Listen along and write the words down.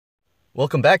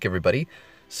Welcome back, everybody.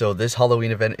 So this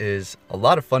Halloween event is a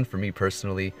lot of fun for me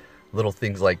personally. Little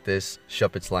things like this,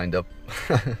 Shuppets lined up,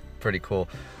 pretty cool.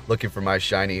 Looking for my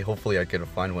shiny, hopefully I can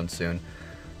find one soon.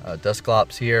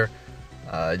 Dusclops here,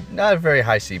 not a very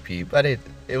high CP, but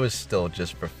it was still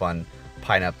just for fun.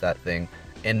 Pine-up that thing.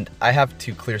 And I have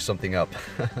to clear something up.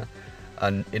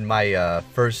 In my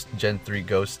first Gen 3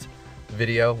 Ghost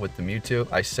video with the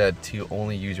Mewtwo, I said to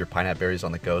only use your Pine-up berries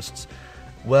on the ghosts.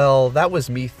 Well, that was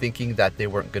me thinking that they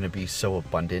weren't going to be so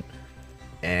abundant,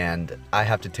 and I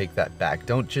have to take that back.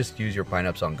 Don't just use your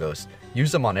Pine-ups on ghosts.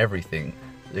 Use them on everything,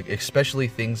 especially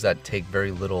things that take very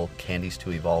little candies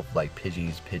to evolve, like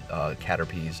Pidgeys,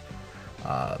 Caterpies,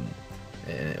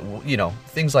 you know,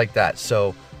 things like that,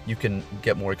 so you can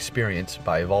get more experience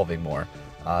by evolving more.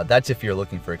 That's if you're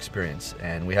looking for experience,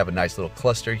 and we have a nice little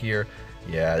cluster here.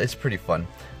 Yeah, it's pretty fun.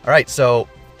 Alright, so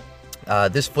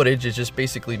this footage is just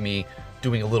basically me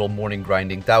doing a little morning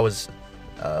grinding. That was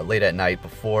late at night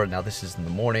before. Now this is in the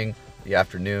morning, the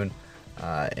afternoon,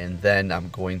 and then I'm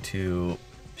going to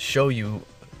show you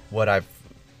what I've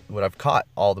caught,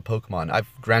 all the Pokemon. I've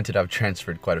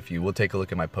transferred quite a few. We'll take a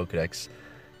look at my Pokedex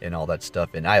and all that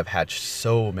stuff, and I have hatched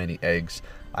so many eggs.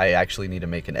 I actually need to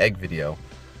make an egg video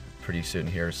pretty soon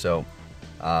here. So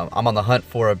I'm on the hunt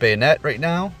for a bayonet right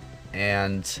now,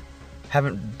 and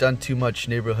haven't done too much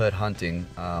neighborhood hunting.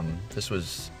 This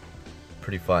was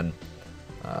pretty fun.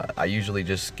 I usually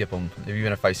just skip them,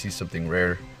 even if I see something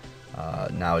rare.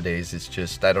 Nowadays, it's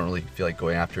just I don't really feel like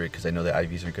going after it because I know the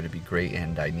IVs are going to be great,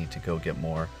 and I need to go get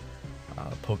more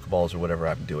Pokeballs or whatever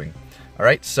I'm doing. All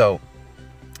right, so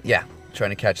yeah,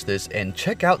 trying to catch this, and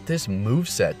check out this move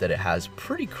set that it has.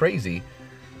 Pretty crazy.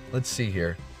 Let's see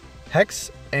here,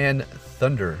 Hex and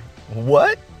Thunder.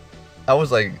 What? I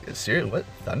was like, serious? What?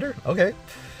 Thunder? Okay,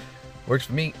 works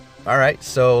for me. Alright,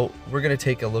 so we're going to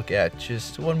take a look at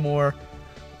just one more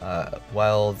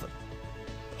wild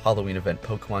Halloween event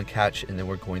Pokemon catch, and then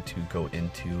we're going to go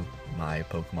into my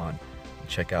Pokemon and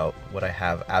check out what I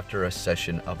have after a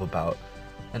session of about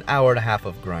an hour and a half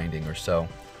of grinding or so.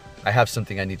 I have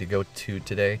something I need to go to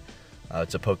today.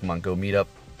 It's a Pokemon Go meetup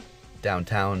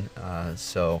downtown,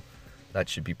 so that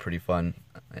should be pretty fun,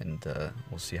 and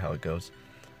we'll see how it goes.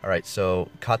 Alright, so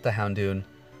caught the Houndoom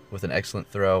with an excellent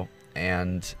throw,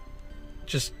 and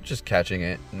just catching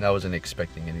it, and I wasn't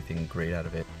expecting anything great out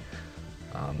of it.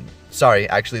 Sorry,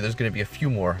 actually there's going to be a few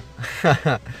more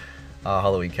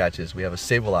Halloween catches. We have a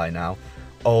Sableye now.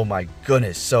 Oh my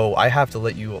goodness, so I have to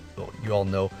let you all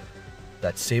know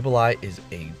that Sableye is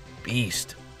a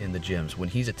beast in the gyms. When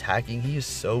he's attacking, he is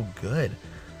so good.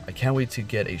 I can't wait to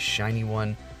get a shiny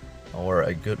one, or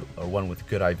one with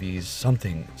good IVs,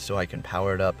 something, so I can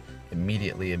power it up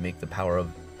immediately and make the power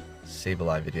of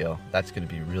Sableye video. That's going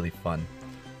to be really fun.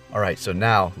 Alright, so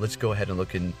now let's go ahead and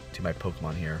look into my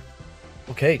Pokemon here.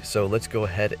 Okay, so let's go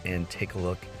ahead and take a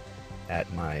look at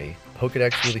my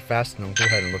Pokedex really fast, and I'll go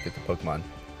ahead and look at the Pokemon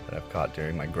that I've caught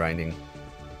during my grinding.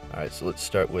 Alright, so let's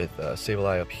start with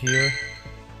Sableye up here,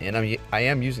 and I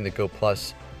am using the Go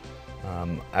Plus.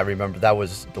 I remember that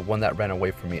was the one that ran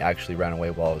away from me, actually ran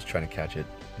away while I was trying to catch it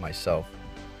myself.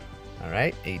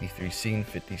 Alright, 83 seen,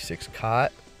 56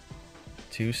 caught.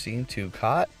 2 seen, 2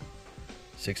 caught,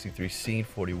 63 seen,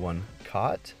 41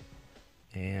 caught,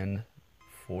 and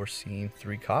 4 seen,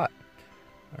 3 caught.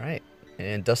 Alright,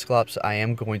 and Dusclops, I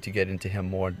am going to get into him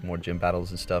more gym battles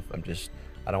and stuff. I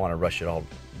don't want to rush it all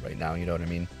right now, you know what I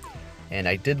mean? And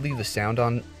I did leave the sound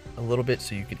on a little bit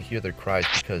so you could hear their cries,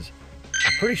 because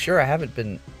I'm pretty sure I haven't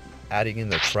been adding in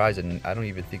their cries, and I don't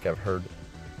even think I've heard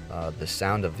the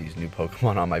sound of these new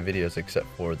Pokemon on my videos except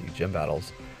for the gym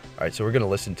battles. Alright, so we're going to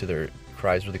listen to their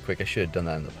cries really quick. I should have done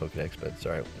that in the Pokedex, but it's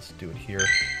alright. Let's do it here.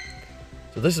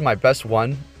 So this is my best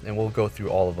one, and we'll go through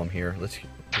all of them here. Let's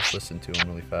just listen to them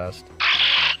really fast.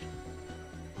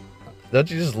 Don't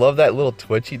you just love that little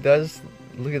twitch he does?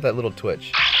 Look at that little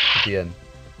twitch at the end.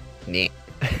 And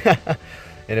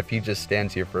if he just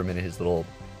stands here for a minute, his little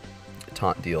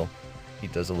taunt deal, he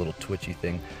does a little twitchy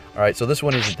thing. Alright, so this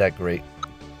one isn't that great.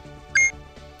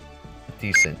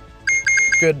 Decent.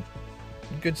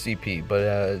 Good CP, but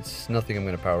it's nothing I'm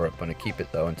going to power up. I'm going to keep it,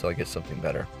 though, until I get something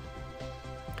better.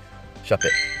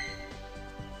 Shuppet.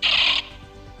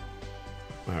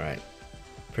 Alright.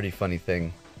 Pretty funny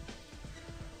thing.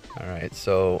 Alright,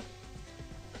 so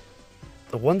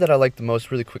the one that I like the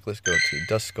most, really quick, let's go to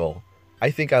Duskull.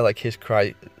 I think I like his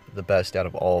cry the best out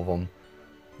of all of them.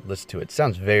 Listen to it. It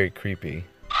sounds very creepy.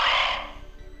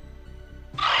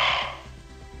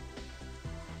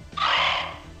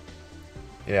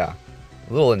 Yeah.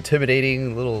 A little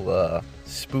intimidating, a little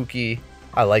spooky.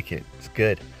 I like it. It's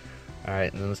good.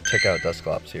 Alright, and then let's check out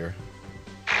Dusclops here.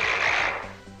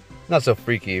 Not so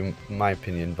freaky in my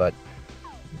opinion, but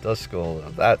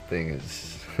Duskull, that thing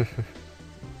is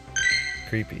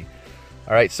creepy.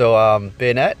 Alright, so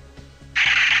Bayonet.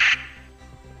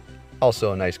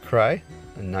 Also a nice cry,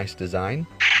 a nice design.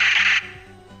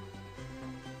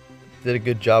 Did a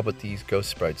good job with these ghost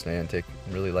sprites, Niantic.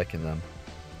 I'm really liking them.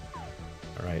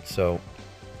 Alright, so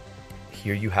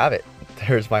here you have it.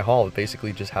 There's my haul.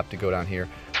 Basically just have to go down here.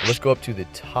 Let's go up to the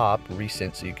top,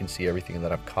 recent, so you can see everything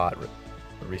that I've caught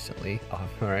recently.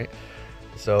 Alright,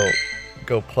 so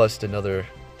go plus another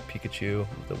Pikachu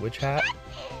with the witch hat.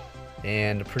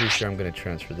 And I'm pretty sure I'm going to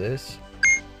transfer this.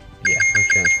 Yeah, I'm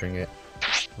transferring it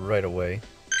right away.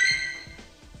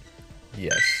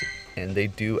 Yes, and they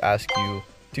do ask you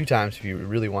 2 times if you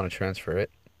really want to transfer it.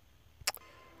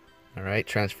 Alright,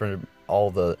 transfer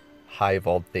all the high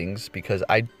evolved things, because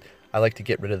I like to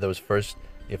get rid of those first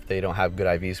if they don't have good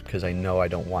IVs, because I know I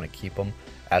don't want to keep them.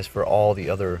 As for all the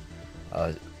other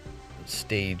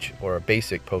stage or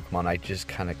basic Pokemon, I just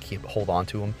kind of hold on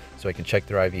to them so I can check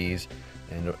their IVs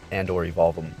and or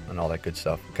evolve them and all that good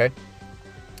stuff. Okay,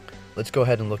 let's go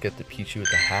ahead and look at the Pichu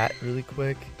with the hat really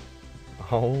quick.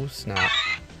 Oh snap.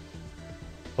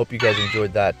 Hope you guys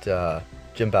enjoyed that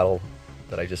gym battle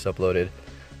that I just uploaded.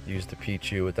 Used the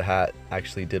Pichu with the hat.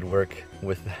 Actually did work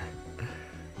with that.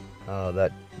 Oh,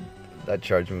 that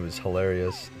charge move is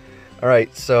hilarious.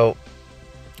 Alright, so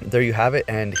there you have it,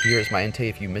 and here's my Entei.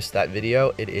 If you missed that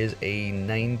video, it is a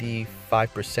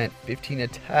 95% 15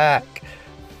 attack,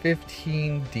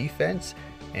 15 defense,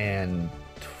 and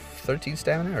 13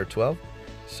 stamina, or 12.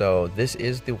 So this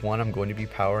is the one I'm going to be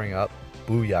powering up.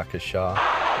 Booyakasha.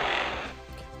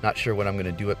 Not sure when I'm going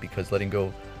to do it, because letting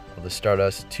go of the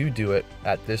Stardust to do it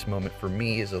at this moment for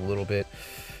me is a little bit,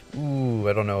 I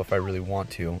don't know if I really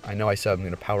want to. I know I said I'm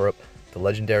going to power up the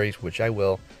legendaries, which I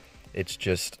will. It's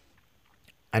just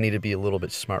I need to be a little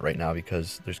bit smart right now,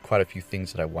 because there's quite a few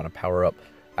things that I want to power up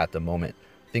at the moment.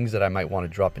 Things that I might want to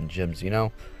drop in gyms, you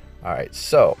know? Alright,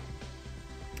 so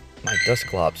my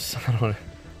Dusclops.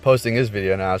 Posting this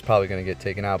video now is probably going to get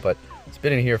taken out, but it's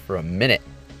been in here for a minute.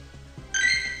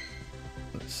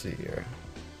 Let's see here.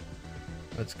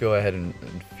 Let's go ahead and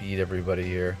feed everybody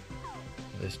here.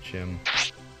 This gym.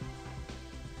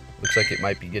 Looks like it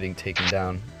might be getting taken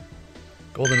down.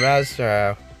 Golden Raz.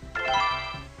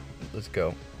 Let's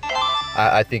go.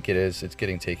 I think it is. It's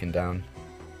getting taken down.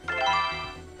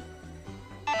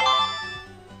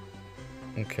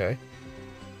 Okay.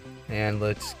 And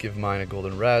let's give mine a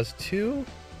Golden Raz too.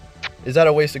 Is that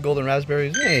a waste of Golden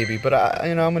Raspberries? Maybe, but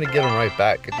I'm going to get them right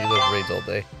back. I do those raids all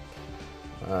day.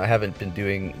 I haven't been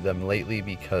doing them lately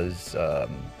because,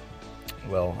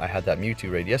 well, I had that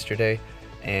Mewtwo raid yesterday,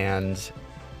 and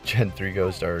Gen 3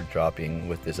 Ghosts are dropping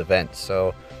with this event,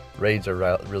 so raids are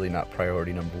really not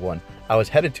priority number 1. I was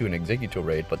headed to an Executor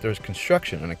raid, but there was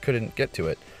construction and I couldn't get to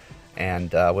it,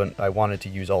 and when I wanted to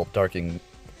use all Darking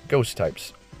Ghost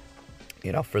types,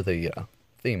 you know, for the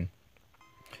theme.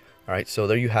 Alright, so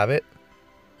there you have it.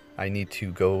 I need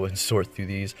to go and sort through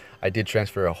these. I did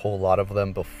transfer a whole lot of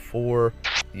them before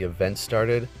the event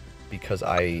started, because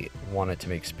I wanted to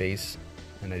make space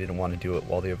and I didn't want to do it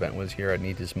while the event was here. I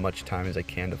need as much time as I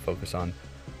can to focus on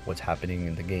what's happening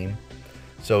in the game.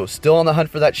 So still on the hunt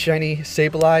for that shiny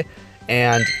Sableye,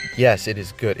 and yes, it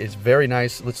is good. It's very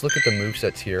nice. Let's look at the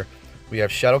movesets here. We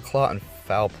have Shadow Claw and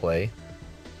Foul Play.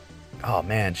 Oh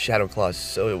man, Shadow Claw is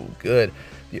so good.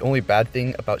 The only bad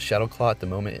thing about Shadow Claw at the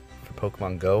moment for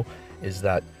Pokemon Go is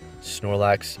that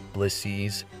Snorlax,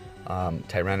 Blissey's,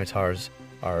 Tyrannitars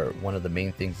are one of the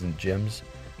main things in gyms,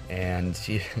 and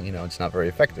you know, it's not very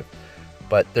effective.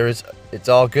 But it's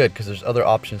all good, because there's other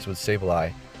options with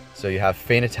Sableye. So you have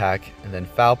Feint Attack and then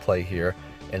Foul Play here,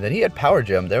 and then he had Power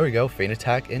Gem. There we go, Feint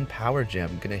Attack and Power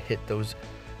Gem. Gonna hit those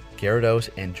Gyarados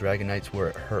and Dragonites where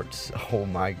it hurts. Oh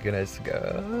my goodness,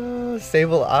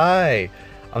 Sableye.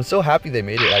 I'm so happy they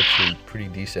made it actually pretty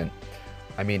decent.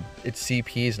 I mean, its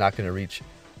CP is not going to reach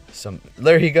some...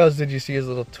 There he goes. Did you see his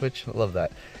little twitch? I love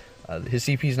that. His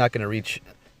CP is not going to reach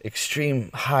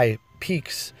extreme high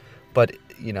peaks, but,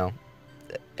 you know,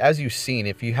 as you've seen,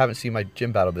 if you haven't seen my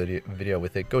gym battle video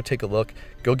with it, go take a look.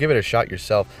 Go give it a shot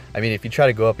yourself. I mean, if you try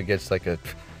to go up against like a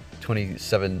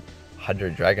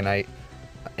 2700 Dragonite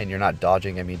and you're not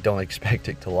dodging, I mean, don't expect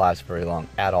it to last very long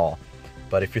at all.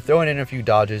 But if you're throwing in a few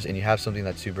dodges and you have something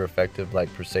that's super effective,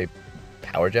 like per se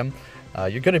Power Gem,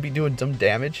 you're going to be doing some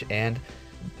damage, and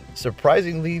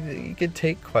surprisingly, you can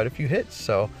take quite a few hits.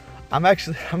 So I'm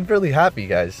really happy,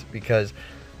 guys, because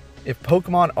if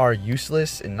Pokemon are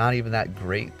useless and not even that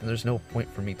great, then there's no point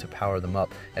for me to power them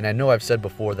up. And I know I've said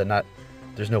before that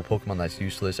there's no Pokemon that's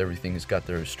useless. Everything's got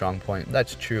their strong point.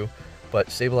 That's true, but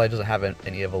Sableye doesn't have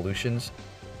any evolutions.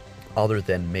 other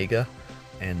than Mega,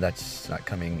 and that's not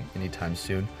coming anytime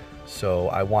soon. So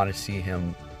I want to see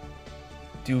him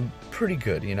do pretty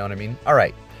good, you know what I mean?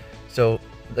 Alright, so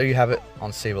there you have it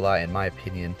on Sableye, in my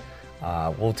opinion.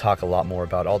 We'll talk a lot more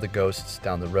about all the ghosts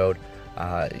down the road.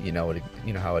 You know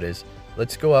how it is.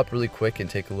 Let's go up really quick and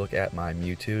take a look at my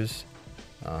Mewtwo's.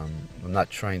 I'm not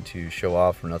trying to show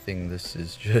off or nothing. This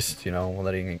is just, you know,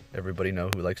 letting everybody know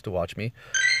who likes to watch me.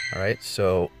 Alright,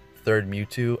 so third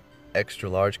Mewtwo, extra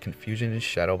large, Confusion and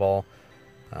Shadow Ball.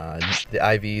 The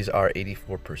IVs are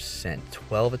 84%,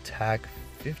 12 attack,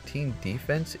 15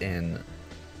 defense, and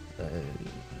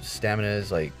stamina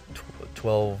is like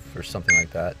 12 or something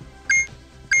like that.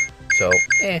 So,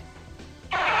 I'm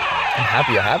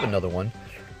happy I have another one,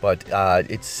 but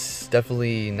it's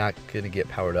definitely not going to get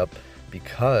powered up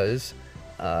because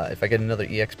if I get another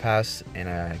EX Pass and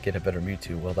I get a better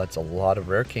Mewtwo, well, that's a lot of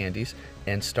rare candies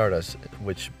and Stardust,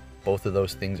 which both of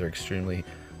those things are extremely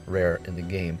rare in the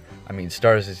game. I mean,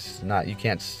 Stardust is not, you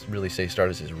can't really say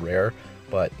Stardust is rare,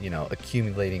 but, you know,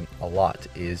 accumulating a lot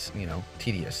is, you know,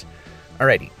 tedious.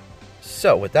 Alrighty,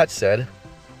 so with that said,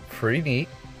 pretty neat.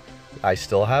 I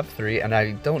still have 3, and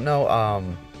I don't know,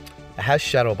 it has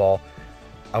Shadow Ball.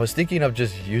 I was thinking of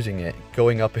just using it,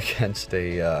 going up against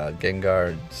a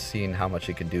Gengar, seeing how much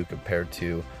it can do compared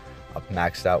to a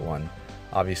maxed out one.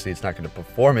 Obviously, it's not going to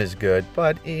perform as good,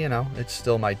 but, you know, it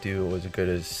still might do as good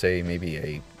as, say, maybe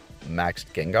a maxed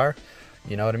Gengar.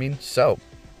 You know what I mean? So,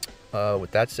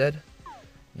 with that said,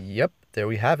 yep, there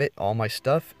we have it, all my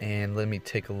stuff, and let me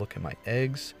take a look at my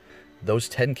eggs. Those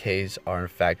 10Ks are, in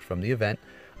fact, from the event.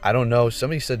 I don't know,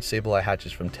 somebody said Sableye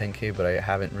hatches from 10K, but I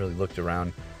haven't really looked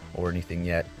around or anything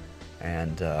yet,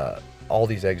 and all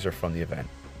these eggs are from the event.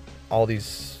 All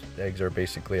these eggs are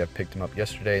basically, I picked them up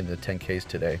yesterday, and the 10Ks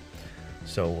today.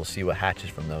 So we'll see what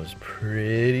hatches from those.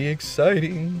 Pretty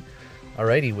exciting.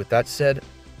 Alrighty, with that said,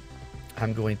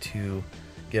 I'm going to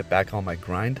get back on my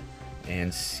grind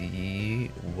and see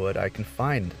what I can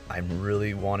find. I'm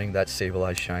really wanting that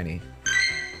Sableye shiny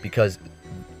because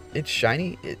it's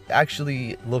shiny. It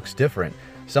actually looks different.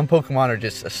 Some Pokemon are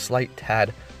just a slight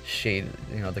tad shade,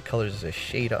 you know, the colors is a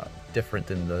shade different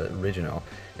than the original.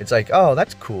 It's like, oh,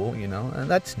 that's cool, you know, and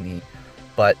that's neat.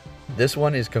 But this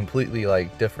one is completely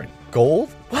like different. Gold?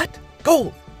 What?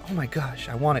 Gold! Oh my gosh,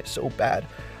 I want it so bad.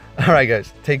 Alright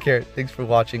guys, take care. Thanks for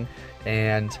watching.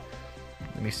 And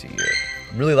let me see here.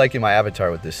 I'm really liking my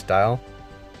avatar with this style.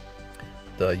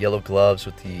 The yellow gloves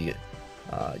with the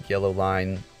yellow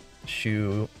line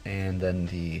shoe, and then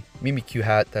the Mimikyu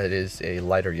hat that is a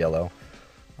lighter yellow.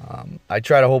 I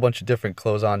tried a whole bunch of different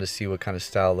clothes on to see what kind of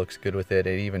style looks good with it.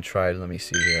 I even tried, let me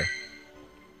see here.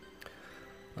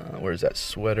 Where's that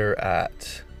sweater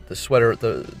at? The sweater,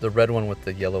 the red one with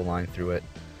the yellow line through it.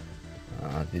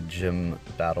 The gym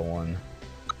battle one.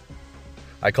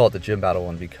 I call it the gym battle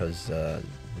one because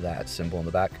that symbol in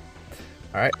the back.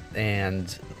 Alright,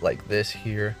 and like this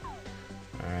here.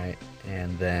 Alright,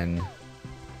 and then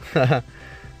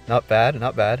not bad,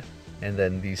 not bad. And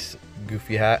then these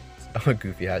goofy hats,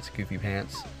 goofy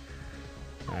pants.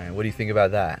 Alright, what do you think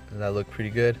about that? Does that look pretty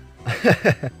good?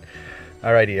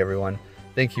 Alrighty everyone,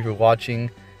 thank you for watching,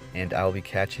 and I'll be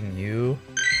catching you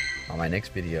on my next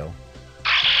video.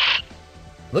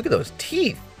 Look at those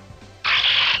teeth!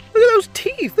 Look at those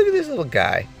teeth! Look at this little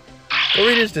guy. Go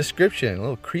read his description, a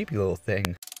little creepy little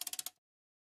thing.